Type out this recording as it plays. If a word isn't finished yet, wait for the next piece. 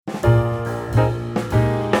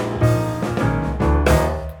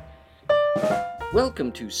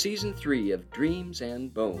Welcome to Season 3 of Dreams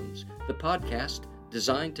and Bones, the podcast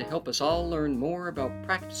designed to help us all learn more about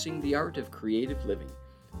practicing the art of creative living.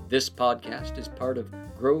 This podcast is part of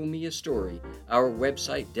Grow Me a Story, our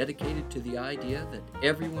website dedicated to the idea that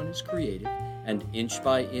everyone is creative, and inch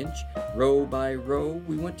by inch, row by row,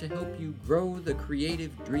 we want to help you grow the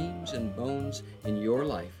creative dreams and bones in your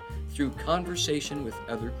life through conversation with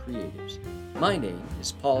other creatives. My name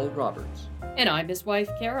is Paul Roberts. And I'm his wife,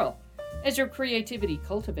 Carol. As your creativity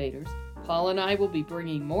cultivators, Paul and I will be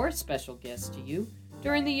bringing more special guests to you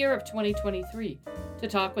during the year of 2023 to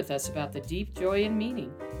talk with us about the deep joy and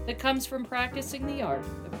meaning that comes from practicing the art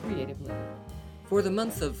of creative living. For the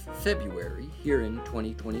month of February, here in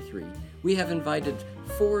 2023, we have invited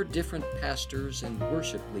 4 different pastors and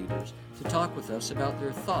worship leaders to talk with us about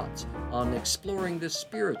their thoughts on exploring the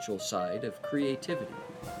spiritual side of creativity.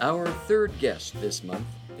 Our third guest this month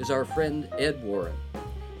is our friend Ed Warren.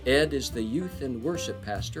 Ed is the youth and worship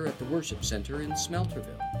pastor at the Worship Center in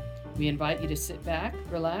Smelterville. We invite you to sit back,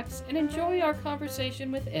 relax, and enjoy our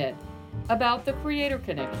conversation with Ed about the Creator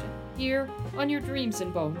Connection here on your Dreams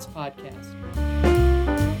and Bones podcast.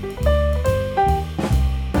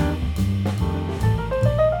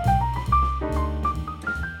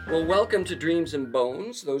 Well, welcome to Dreams and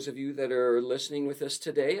Bones, those of you that are listening with us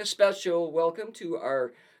today. A special welcome to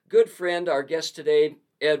our good friend, our guest today,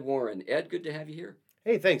 Ed Warren. Ed, good to have you here.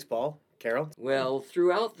 Hey, thanks, Paul. Carol? Well,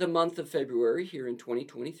 throughout the month of February here in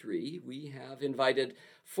 2023, we have invited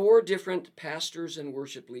 4 different pastors and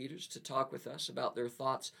worship leaders to talk with us about their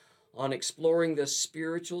thoughts on exploring the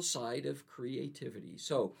spiritual side of creativity.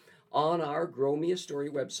 So, on our Grow Me a Story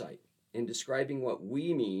website, in describing what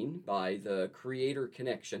we mean by the Creator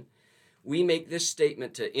Connection, we make this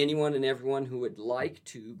statement to anyone and everyone who would like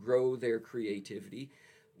to grow their creativity.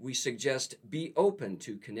 We suggest be open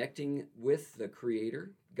to connecting with the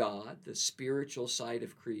Creator, God, the spiritual side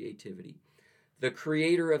of creativity. The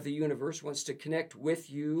Creator of the universe wants to connect with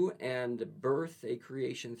you and birth a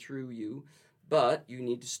creation through you, but you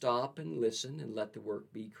need to stop and listen and let the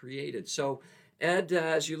work be created. So, Ed,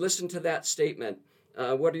 as you listen to that statement,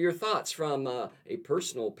 what are your thoughts from a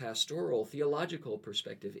personal, pastoral, theological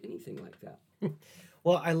perspective, anything like that?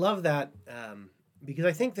 Well, I love that because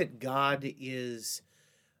I think that God is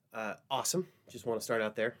awesome. Just want to start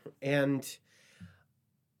out there. And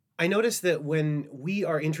I notice that when we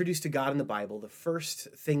are introduced to God in the Bible, the first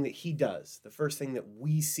thing that he does, the first thing that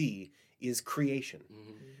we see is creation,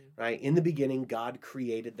 right? In the beginning, God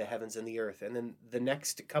created the heavens and the earth. And then the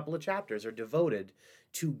next couple of chapters are devoted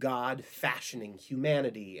to God fashioning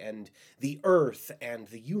humanity and the earth and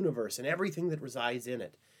the universe and everything that resides in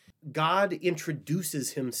it. God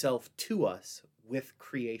introduces himself to us with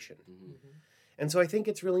creation. And so I think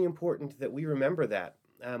it's really important that we remember that.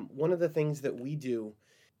 One of the things that we do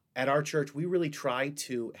at our church, we really try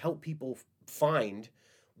to help people find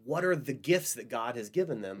what are the gifts that God has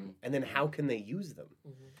given them, and then how can they use them.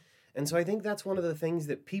 And so I think that's one of the things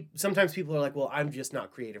that sometimes people are like, well, I'm just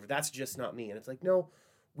not creative. That's just not me. And it's like, no,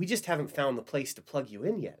 we just haven't found the place to plug you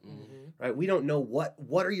in yet, right? We don't know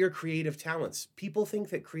what are your creative talents. People think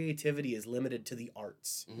that creativity is limited to the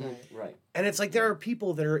arts. Right. And it's like there are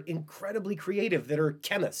people that are incredibly creative that are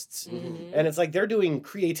chemists. And it's like they're doing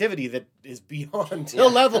creativity that is beyond the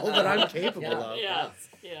level that I'm capable of.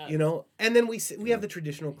 Yeah. You know, and then we have the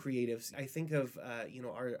traditional creatives. I think of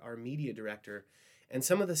our media director and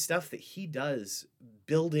some of the stuff that he does,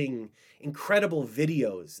 building incredible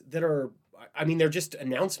videos that are, I mean, they're just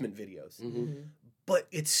announcement videos. But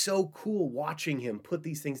it's so cool watching him put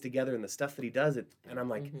these things together and the stuff that he does. And I'm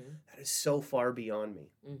like, that is so far beyond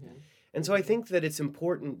me. And so I think that it's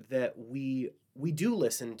important that we do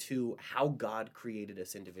listen to how God created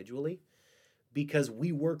us individually, because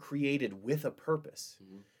we were created with a purpose,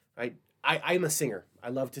 right? I'm a singer. I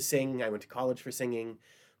love to sing. I went to college for singing.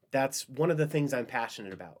 That's one of the things I'm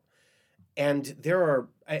passionate about. And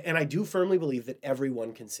I do firmly believe that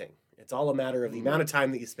everyone can sing. It's all a matter of the amount of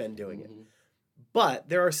time that you spend doing it. But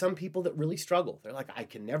there are some people that really struggle. They're like, I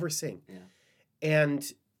can never sing. And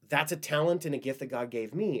that's a talent and a gift that God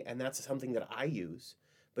gave me, and that's something that I use.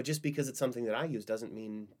 But just because it's something that I use doesn't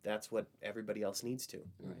mean that's what everybody else needs to.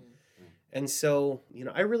 Right. And so,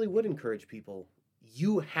 I really would encourage people,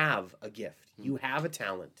 you have a gift. You have a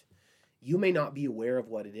talent. You may not be aware of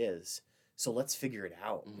what it is, so let's figure it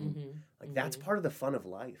out. That's part of the fun of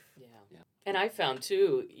life. Yeah. And I found,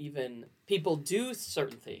 too, even people do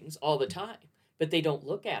certain things all the time, but they don't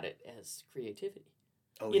look at it as creativity.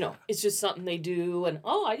 Oh, you know, it's just something they do, and,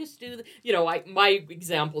 I just do, my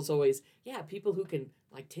example's always, people who can,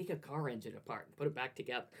 take a car engine apart and put it back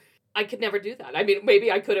together. I could never do that. I mean,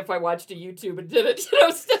 maybe I could if I watched a YouTube and did it,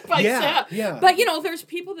 step by step. Yeah. But, there's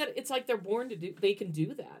people that it's like they're born to do, they can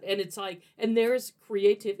do that. And it's like, and there's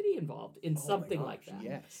creativity involved in something like that.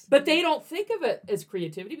 Yes. But they don't think of it as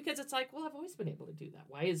creativity because it's like, well, I've always been able to do that.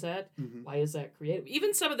 Why is that? Mm-hmm. Why is that creative?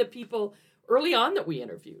 Even some of the people early on that we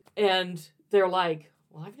interviewed, and they're like,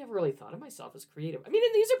 well, I've never really thought of myself as creative. I mean,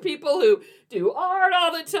 and these are people who do art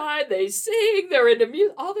all the time. They sing, they're into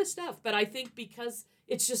music, all this stuff. But I think because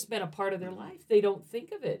it's just been a part of their life, they don't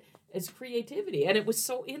think of it as creativity. And it was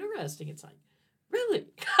so interesting. It's like, really?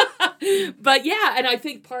 But yeah, and I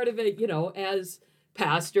think part of it, as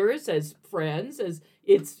pastors, as friends, as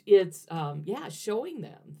it's showing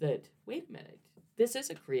them that, wait a minute, this is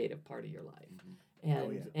a creative part of your life.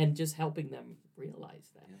 And just helping them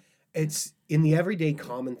realize that. It's in the everyday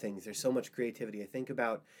common things. There's so much creativity. I think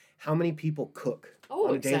about how many people cook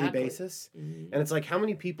on a daily basis. Mm-hmm. And it's like how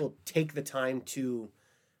many people take the time to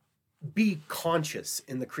be conscious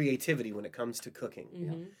in the creativity when it comes to cooking.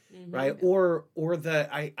 Mm-hmm. Right? Or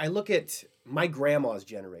I look at my grandma's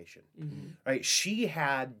generation. Mm-hmm. Right? She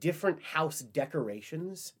had different house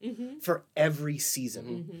decorations Mm-hmm. for every season.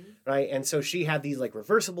 Mm-hmm. Right? And so she had these like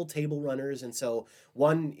reversible table runners. And so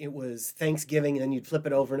one, it was Thanksgiving, and then you'd flip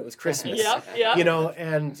it over and it was Christmas. Yeah.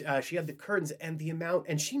 And she had the curtains and the amount,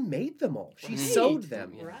 and she made them all. She Right. sewed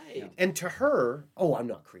them. Right. And to her, I'm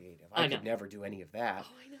not creative. I know. could never do any of that.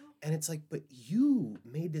 Oh, I know. And it's like, but you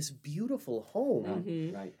made this beautiful home,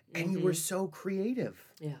 Mm-hmm. Right. and you were so creative.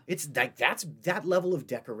 Yeah. It's like that level of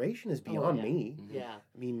decoration is beyond yeah. me. Yeah.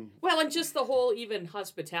 I mean, Well, and just the whole even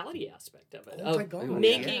hospitality aspect of it, Oh my of God,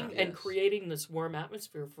 making yeah. and Yes. creating this warm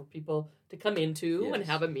atmosphere for people to come into and Yes.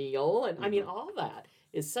 have a meal. And I mean, all that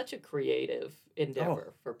is such a creative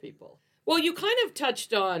endeavor for people. Well, you kind of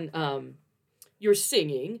touched on your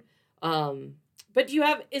singing. But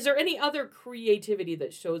is there any other creativity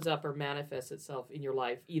that shows up or manifests itself in your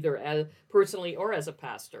life, either as personally or as a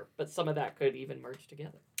pastor? But some of that could even merge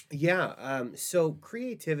together. yeah. So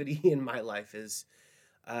creativity in my life is,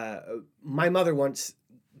 my mother once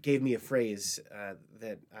gave me a phrase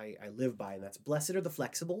that I live by, and that's "Blessed are the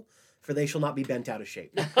flexible, for they shall not be bent out of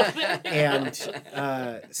shape." And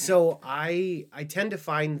so I tend to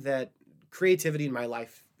find that creativity in my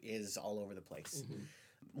life is all over the place. Mm-hmm.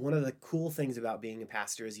 One of the cool things about being a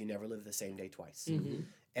pastor is you never live the same day twice. Mm-hmm.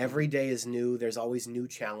 Every day is new. There's always new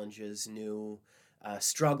challenges, new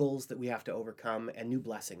struggles that we have to overcome, and new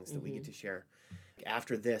blessings that we get to share.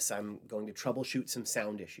 After this, I'm going to troubleshoot some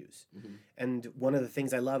sound issues. Mm-hmm. And one of the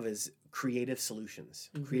things I love is creative solutions,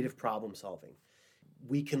 creative problem solving.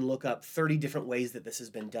 We can look up 30 different ways that this has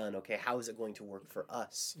been done. Okay, how is it going to work for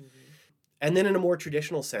us? And then in a more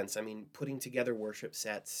traditional sense, I mean, putting together worship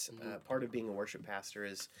sets, part of being a worship pastor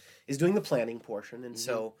is doing the planning portion. And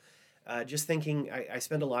so just thinking, I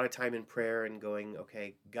spend a lot of time in prayer and going,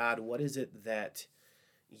 okay, God, what is it that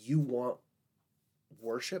you want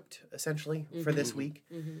worshipped, essentially, for this week?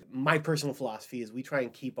 My personal philosophy is we try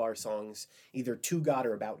and keep our songs either to God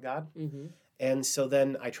or about God. And so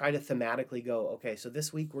then I try to thematically go, okay, so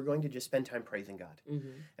this week we're going to just spend time praising God.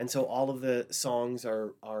 And so all of the songs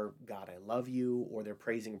are God, I love you, or they're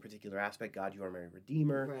praising a particular aspect, God, you are my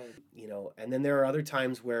Redeemer. Right. And then there are other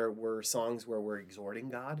times where we're songs where we're exhorting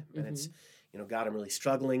God, and it's, God, I'm really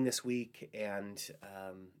struggling this week, and,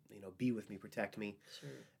 be with me, protect me. Sure.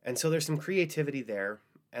 And so there's some creativity there.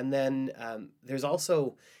 And then there's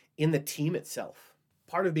also in the team itself,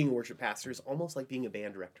 part of being a worship pastor is almost like being a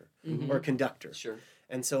band director or a conductor. Sure.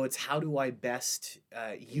 And so it's how do I best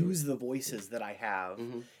use the voices that I have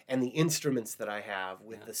and the instruments that I have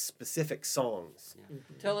with the specific songs. Yeah.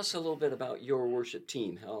 Tell us a little bit about your worship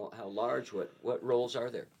team. How large, what roles are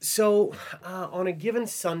there? So on a given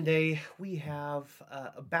Sunday, we have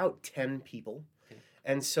about 10 people.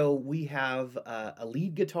 And so we have a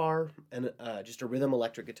lead guitar, and just a rhythm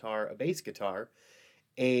electric guitar, a bass guitar,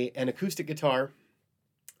 an acoustic guitar,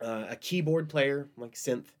 a keyboard player, like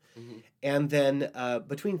synth, and then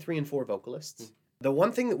between 3 and 4 vocalists. The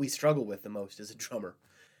one thing that we struggle with the most is a drummer.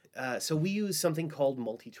 So we use something called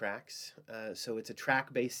multi-tracks. So it's a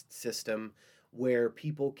track-based system where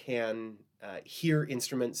people can hear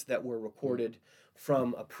instruments that were recorded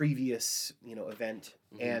from a previous, event.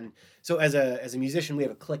 And so as a musician, we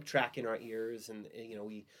have a click track in our ears, and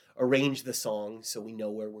we arrange the songs so we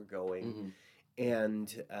know where we're going. And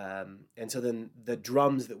so then the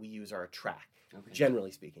drums that we use are a track,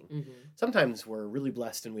 generally speaking. Sometimes we're really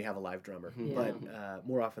blessed and we have a live drummer, but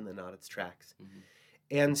more often than not, it's tracks.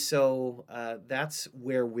 And so that's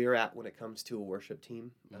where we're at when it comes to a worship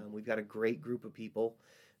team. We've got a great group of people.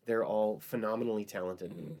 They're all phenomenally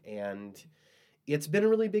talented. And it's been a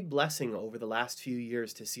really big blessing over the last few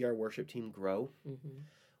years to see our worship team grow. Mm-hmm.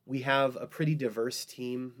 We have a pretty diverse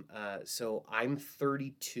team. So I'm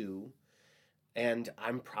 32, and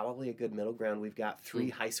I'm probably a good middle ground. We've got 3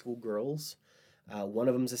 high school girls. One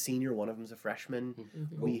of them's a senior, one of them's a freshman.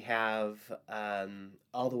 Mm-hmm. We have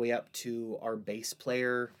all the way up to our bass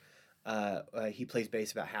player. He plays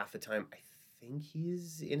bass about half the time. I think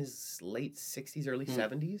he's in his late 60s, early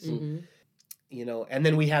 70s. Mm-hmm. You know, and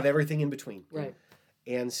then we have everything in between. Right.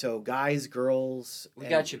 And so guys, girls. We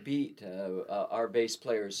got you beat. Our bass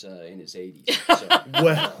player's in his 80s. So.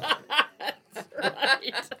 Well, That's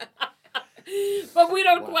right. But we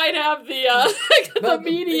don't quite have the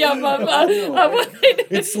medium of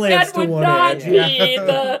it slants that to would one not edge. be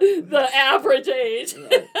the average age.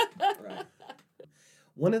 Right.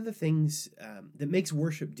 One of the things that makes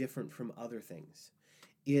worship different from other things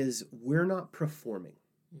is we're not performing.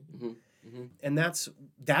 Mm-hmm. Mm-hmm. And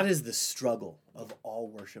that is the struggle of all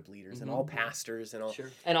worship leaders and all pastors and all.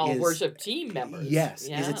 Sure. And all is- worship team members. Yes,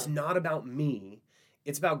 Yeah. is it's not about me,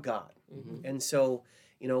 it's about God. Mm-hmm. And so,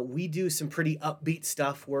 you know, we do some pretty upbeat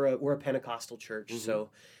stuff. We're a Pentecostal church,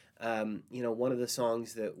 so you know, one of the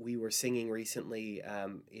songs that we were singing recently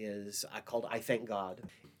is called "I Thank God,"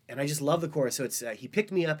 and I just love the chorus. So it's He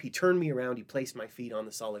picked me up, He turned me around, He placed my feet on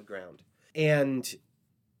the solid ground. And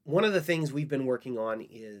one of the things we've been working on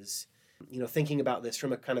is, you know, thinking about this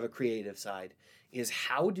from a kind of a creative side, is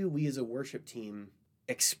how do we as a worship team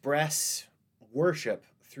express worship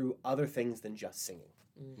through other things than just singing?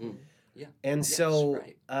 Mm-hmm. Yeah. And Yes, so,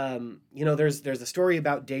 right. you know, there's a story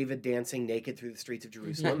about David dancing naked through the streets of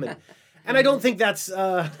Jerusalem, and I don't think that's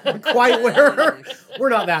quite where we're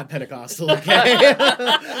not that Pentecostal, okay?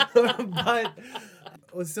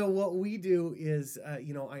 But so what we do is,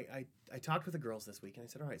 you know, I talked with the girls this week, and I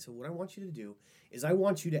said, all right, so what I want you to do is I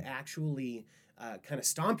want you to actually kind of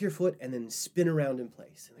stomp your foot and then spin around in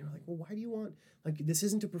place. And they were like, well, why do you want, like, this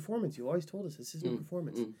isn't a performance. You always told us this isn't a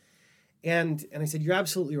performance. And I said, you're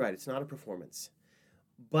absolutely right. It's not a performance.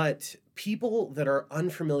 But people that are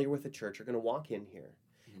unfamiliar with the church are going to walk in here,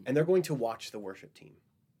 and they're going to watch the worship team.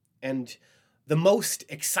 And the most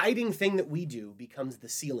exciting thing that we do becomes the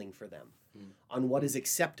ceiling for them on what is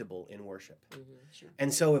acceptable in worship. Sure.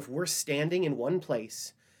 And so if we're standing in one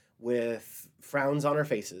place with frowns on our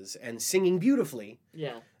faces and singing beautifully,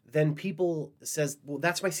 Yeah. then people says, well,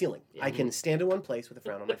 that's my ceiling. Yeah. I can stand in one place with a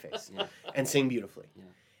frown on my face and sing beautifully. Yeah.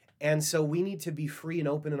 And so we need to be free and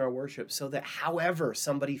open in our worship so that however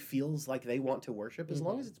somebody feels like they want to worship, as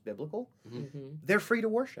long as it's biblical, they're free to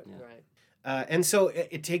worship. Yeah. Right. And so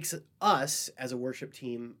it takes us as a worship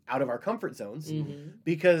team out of our comfort zones Mm-hmm.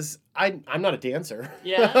 because I'm not a dancer.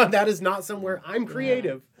 Yeah. That is not somewhere I'm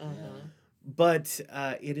creative. Uh-huh. But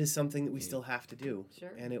it is something that we still have to do.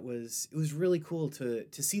 Sure. And it was really cool to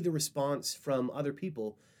see the response from other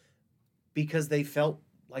people because they felt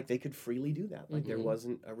like they could freely do that. Like there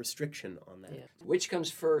wasn't a restriction on that. Yeah. Which comes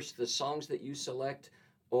first, the songs that you select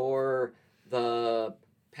or the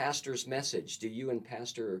pastor's message? Do you and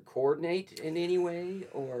pastor coordinate in any way,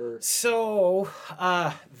 or? So,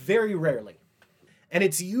 very rarely. And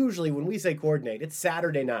it's usually, when we say coordinate, it's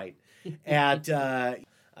Saturday night at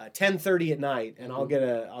 10:30 at night, and I'll get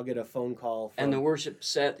a phone call from, And the worship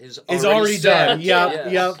set is already set. done. Yep,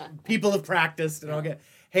 Yes. yep. People have practiced, and I'll get,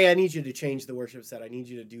 hey, I need you to change the worship set. I need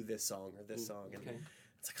you to do this song or this song. And Okay.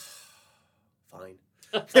 it's like, fine.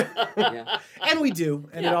 Yeah. And we do,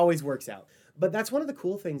 and it Yeah. always works out. But that's one of the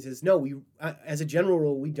cool things is, no, we, as a general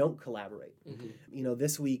rule, we don't collaborate. You know,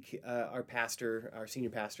 this week, our senior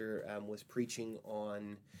pastor, was preaching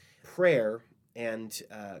on prayer and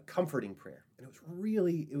comforting prayer. And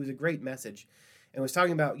it was a great message. And was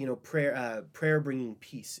talking about, you know, prayer bringing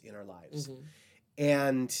peace in our lives.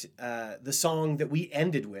 And the song that we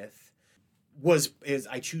ended with is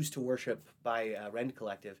I Choose to Worship by Rend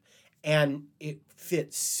Collective. And it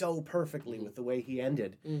fits so perfectly with the way he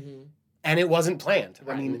ended. And it wasn't planned.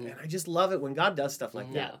 I mean, and I just love it when God does stuff like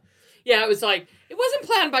Yeah. that. Yeah, it was like, it wasn't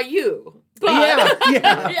planned by you. But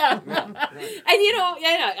Yeah. yeah. Right. And you know,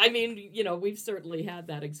 I mean, you know, we've certainly had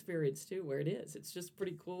that experience too, where it is. It's just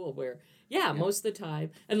pretty cool where, most of the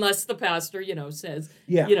time, unless the pastor, you know, says,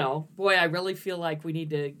 Yeah. you know, boy, I really feel like we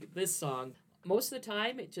need to this song. Most of the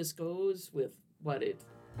time it just goes with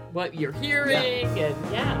what you're hearing and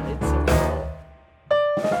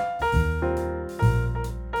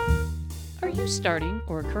Are you starting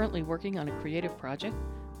or currently working on a creative project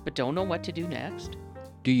but don't know what to do next?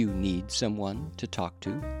 Do you need someone to talk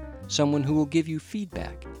to? Someone who will give you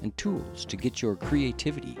feedback and tools to get your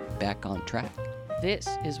creativity back on track? This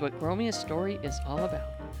is what Grow Me a Story is all about.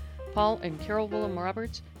 Paul and Carol Willem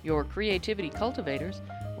Roberts, your creativity cultivators,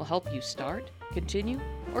 will help you start, continue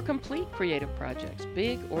or complete creative projects,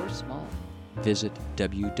 big or small. Visit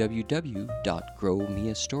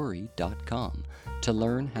www.growmeastory.com to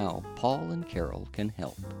learn how Paul and Carol can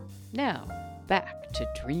help. Now, back to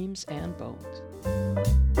Dreams and Bones.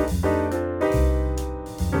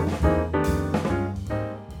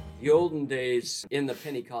 The olden days in the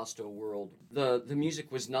Pentecostal world, the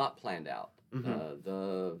music was not planned out.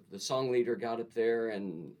 The song leader got up there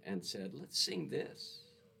and said, "Let's sing this,"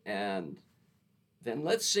 and then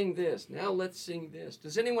let's sing this. Now let's sing this.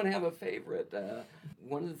 Does anyone have a favorite?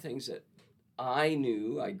 One of the things that I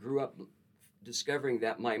knew, I grew up discovering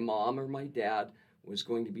that my mom or my dad was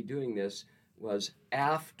going to be doing this, was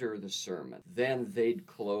after the sermon. Then they'd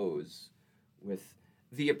close with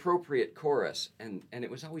the appropriate chorus, and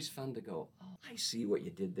it was always fun to go, "Oh, I see what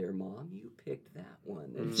you did there, Mom. You picked that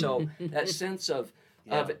one." And so that sense of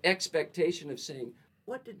expectation of saying,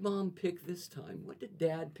 what did Mom pick this time? What did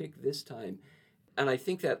Dad pick this time? And I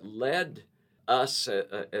think that led us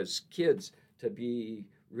as kids to be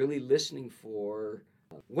really listening for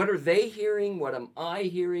what are they hearing? What am I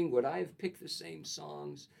hearing? Would I have picked the same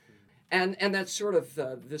songs? And that's sort of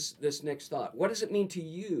this next thought. What does it mean to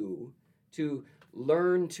you to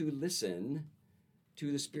learn to listen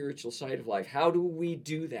to the spiritual side of life? How do we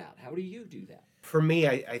do that? How do you do that? For me,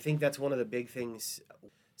 I think that's one of the big things.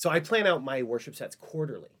 So I plan out my worship sets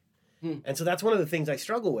quarterly. And so that's one of the things I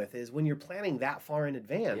struggle with is when you're planning that far in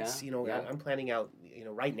advance, I'm planning out,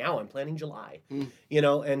 right now I'm planning July,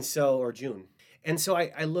 and so, or June. And so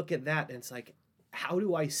I look at that and it's like, how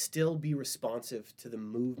do I still be responsive to the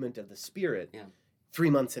movement of the Spirit 3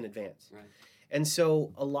 months in advance? Right. And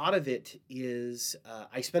so a lot of it is,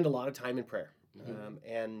 I spend a lot of time in prayer,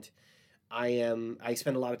 and I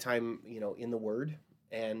spend a lot of time, in the Word,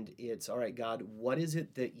 and it's, all right, God, what is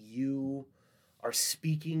it that you are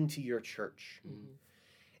speaking to your church?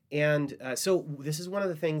 And so this is one of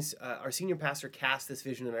the things, our senior pastor cast this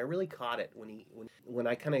vision, and I really caught it when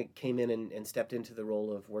I kind of came in and stepped into the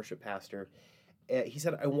role of worship pastor. He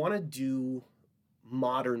said, I want to do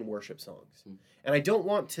modern worship songs. And I don't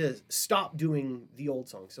want to stop doing the old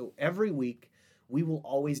songs. So every week we will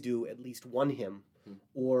always do at least one hymn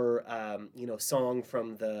or, song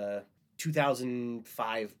from the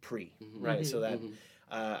 2005 pre, right? So that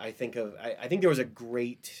I think there was a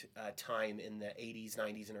great time in the 80s,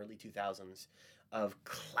 90s, and early 2000s of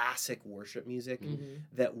classic worship music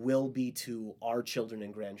that will be to our children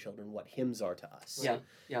and grandchildren what hymns are to us.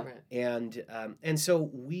 Yeah. And so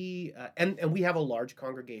we and we have a large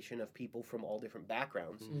congregation of people from all different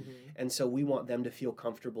backgrounds, and so we want them to feel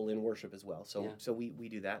comfortable in worship as well. So we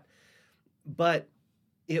do that. But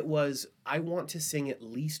it was, I want to sing at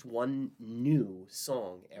least one new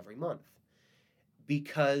song every month,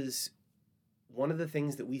 because one of the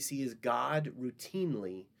things that we see is God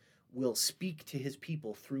routinely will speak to his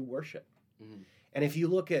people through worship. And if you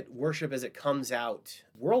look at worship as it comes out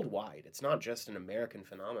worldwide, it's not just an American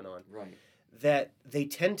phenomenon. Right. That they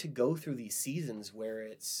tend to go through these seasons where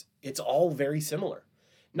it's all very similar.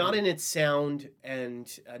 Not in its sound and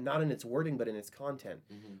not in its wording, but in its content.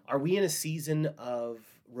 Are we in a season of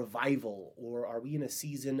revival, or are we in a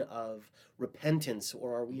season of repentance,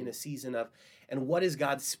 or are we in a season of, and what is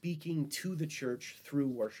God speaking to the church through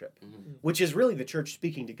worship, which is really the church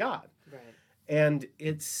speaking to God. Right. And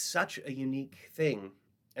it's such a unique thing.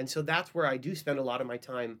 And so that's where I do spend a lot of my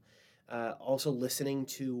time also listening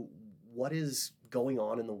to what is going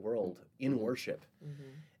on in the world in worship.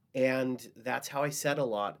 And that's how I said a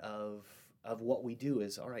lot of what we do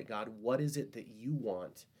is, all right, God, what is it that you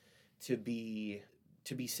want to be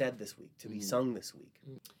said this week, to be sung this week?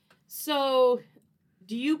 So,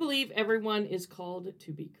 do you believe everyone is called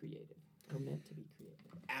to be creative or meant to be creative?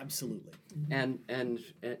 Absolutely. And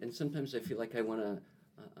sometimes I feel like I want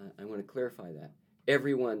to clarify that.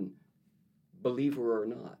 Everyone, believer or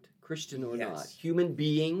not, Christian or not, human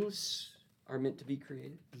beings are meant to be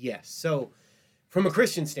creative. Yes. So, from a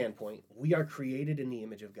Christian standpoint, we are created in the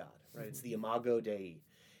image of God, right? It's the Imago Dei.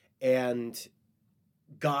 And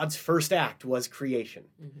God's first act was creation.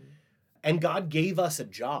 And God gave us a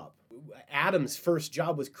job. Adam's first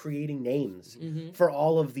job was creating names for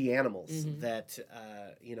all of the animals that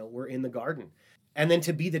were in the garden. And then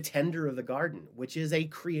to be the tender of the garden, which is a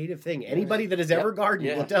creative thing. Anybody that has ever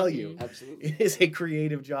gardened will tell you it is a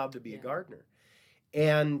creative job to be a gardener.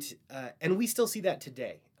 And we still see that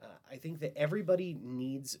today. I think that everybody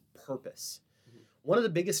needs purpose. One of the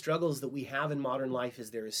biggest struggles that we have in modern life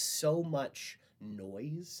is there is so much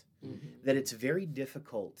noise that it's very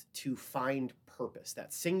difficult to find purpose,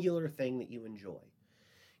 that singular thing that you enjoy.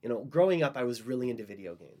 Growing up, I was really into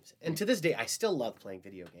video games. And to this day, I still love playing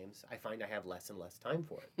video games. I find I have less and less time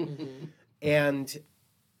for it. And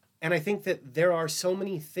I think that there are so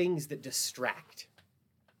many things that distract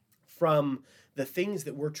from the things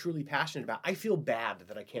that we're truly passionate about. I feel bad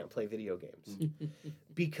that I can't play video games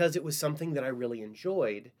because it was something that I really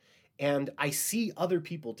enjoyed. And I see other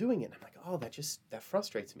people doing it. And I'm like, oh, that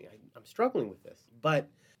frustrates me. I'm struggling with this. But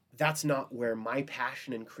that's not where my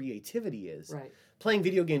passion and creativity is. Right. Playing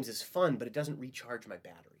video games is fun, but it doesn't recharge my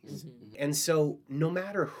batteries. And so no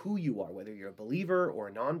matter who you are, whether you're a believer or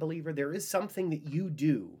a non-believer, there is something that you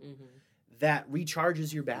do that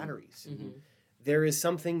recharges your batteries. There is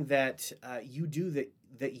something that you do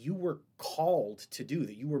that you were called to do,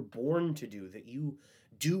 that you were born to do, that you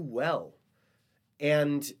do well.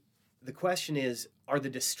 And the question is, are the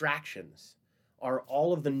distractions, are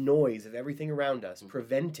all of the noise of everything around us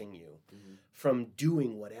preventing you from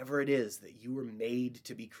doing whatever it is that you were made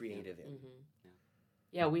to be creative in?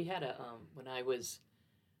 Yeah, we had when I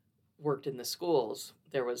worked in the schools,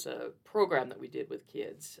 there was a program that we did with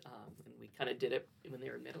kids, and we kind of did it when they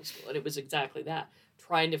were in middle school, and it was exactly that,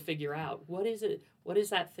 trying to figure out what is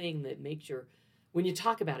that thing that makes when you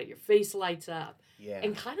talk about it, your face lights up. Yeah.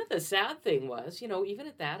 And kind of the sad thing was, even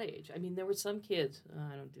at that age, I mean, there were some kids,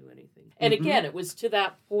 I don't do anything. And again, it was to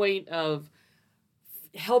that point of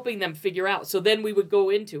helping them figure out. So then we would go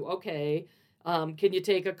into, okay, can you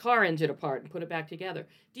take a car engine apart and put it back together?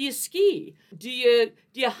 Do you ski? Do you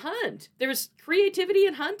hunt? There's creativity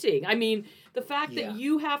in hunting. I mean, the fact that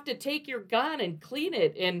you have to take your gun and clean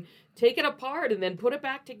it and take it apart and then put it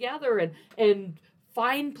back together and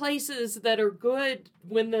find places that are good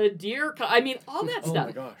when the deer I mean, all that stuff.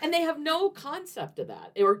 My gosh. And they have no concept of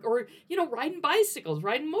that. Or riding bicycles,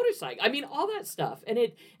 riding motorcycles. I mean, all that stuff. And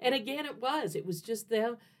again, it was just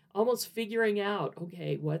them almost figuring out,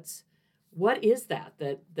 okay, what is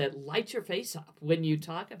that lights your face up when you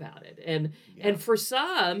talk about it? And for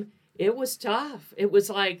some, it was tough. It was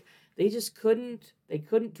like they just couldn't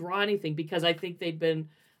draw anything because I think they'd been,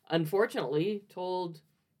 unfortunately, told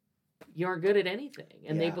you aren't good at anything,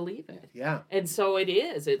 and they believe it. Yeah. And so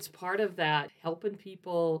it's part of that, helping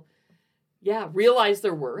people, realize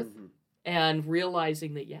their worth and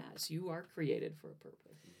realizing that, yes, you are created for a purpose.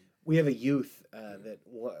 We have a youth that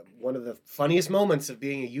one of the funniest moments of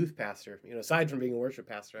being a youth pastor, aside from being a worship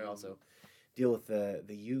pastor, I also deal with the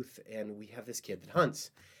youth, and we have this kid that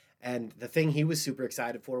hunts. And the thing he was super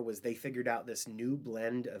excited for was they figured out this new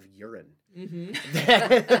blend of urine.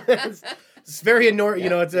 It's very annoying,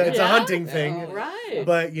 it's a hunting thing. Oh, right.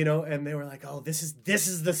 But, and they were like, oh, this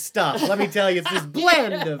is the stuff. Let me tell you, it's this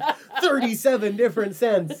blend of 37 different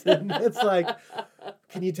scents. And it's like,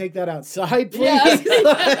 can you take that outside, please?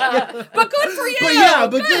 Yes. But good for you.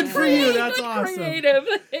 But good for you. That's good awesome. Creative.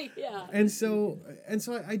 And so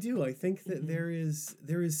I do. I think that there is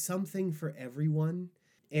something for everyone.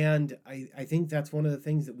 And I think that's one of the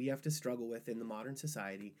things that we have to struggle with in the modern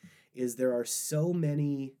society is there are so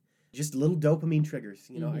many just little dopamine triggers.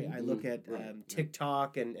 I look at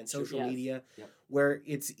TikTok and social media where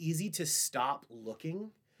it's easy to stop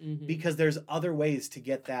looking because there's other ways to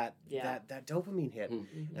get that dopamine hit.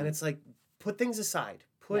 And it's like, put things aside.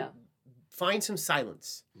 Find some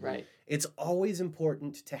silence. Right. It's always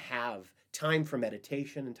important to have time for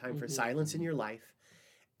meditation and time for silence in your life.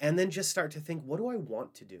 And then just start to think, what do I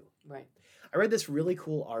want to do? Right. I read this really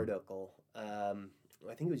cool article, I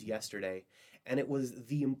think it was yesterday, and it was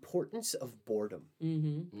the importance of boredom.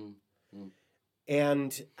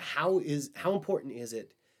 And how important is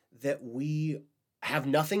it that we have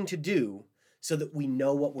nothing to do so that we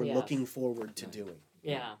know what we're looking forward to doing?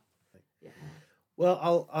 Yeah.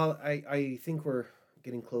 Well, I think we're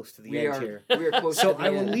getting close to the end here. We are close So to the I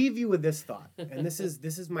will end. leave you with this thought, and this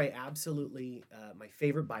is my absolutely my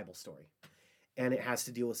favorite Bible story, and it has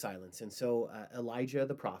to deal with silence. And so Elijah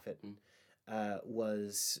the prophet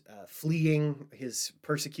was fleeing his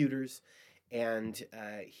persecutors, and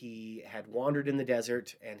he had wandered in the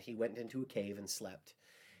desert, and he went into a cave and slept.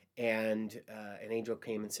 And an angel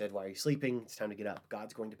came and said, "Why are you sleeping? It's time to get up.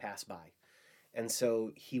 God's going to pass by." And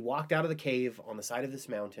so he walked out of the cave on the side of this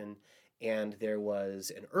mountain. And there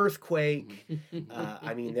was an earthquake.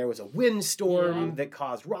 There was a windstorm that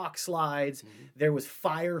caused rock slides. There was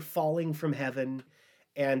fire falling from heaven.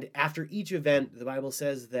 And after each event, the Bible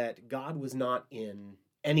says that God was not in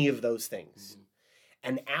any of those things.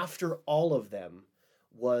 And after all of them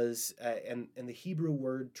was, and the Hebrew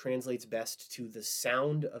word translates best to the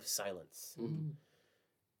sound of silence.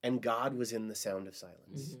 And God was in the sound of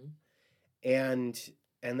silence. And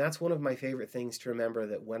And that's one of my favorite things to remember,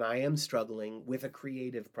 that when I am struggling with a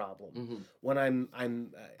creative problem, when I'm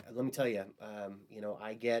let me tell you,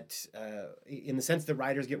 I get, in the sense that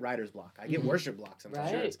writers get writer's block, I get worship block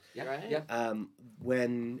sometimes. Right. Yeah.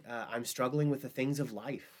 When I'm struggling with the things of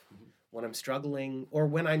life, when I'm struggling, or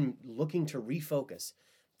when I'm looking to refocus,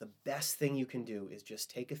 the best thing you can do is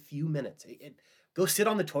just take a few minutes. Go sit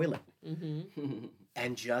on the toilet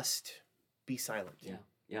and just be silent.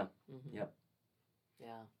 Yeah.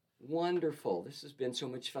 Wonderful. This has been so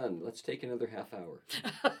much fun. Let's take another half hour.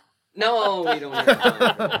 No, we don't have time for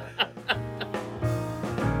that.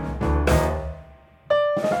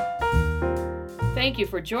 Thank you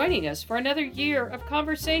for joining us for another year of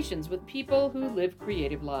conversations with people who live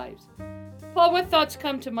creative lives. Paul, what thoughts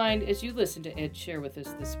come to mind as you listen to Ed share with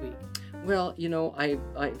us this week? Well, I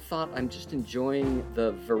thought I'm just enjoying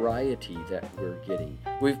the variety that we're getting.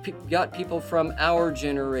 We've got people from our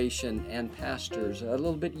generation and pastors, a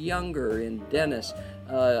little bit younger in Dennis,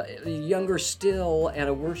 younger still, and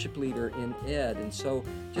a worship leader in Ed. And so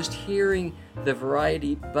just hearing the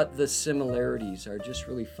variety, but the similarities are just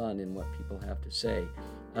really fun in what people have to say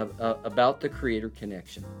about the Creator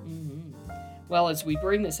connection. Well, as we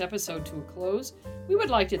bring this episode to a close, we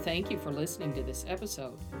would like to thank you for listening to this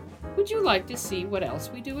episode. Would you like to see what else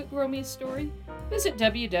we do at Grow Me a Story? Visit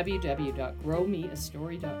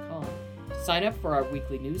www.growmeastory.com. Sign up for our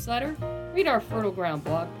weekly newsletter, read our Fertile Ground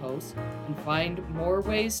blog posts, and find more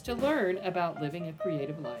ways to learn about living a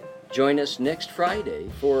creative life. Join us next Friday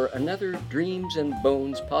for another Dreams and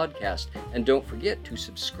Bones podcast. And don't forget to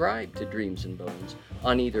subscribe to Dreams and Bones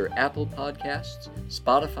on either Apple Podcasts,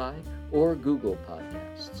 Spotify, or Google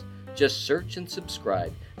Podcasts. Just search and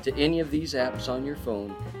subscribe to any of these apps on your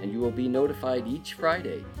phone, and you will be notified each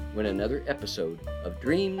Friday when another episode of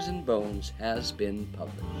Dreams and Bones has been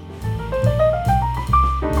published.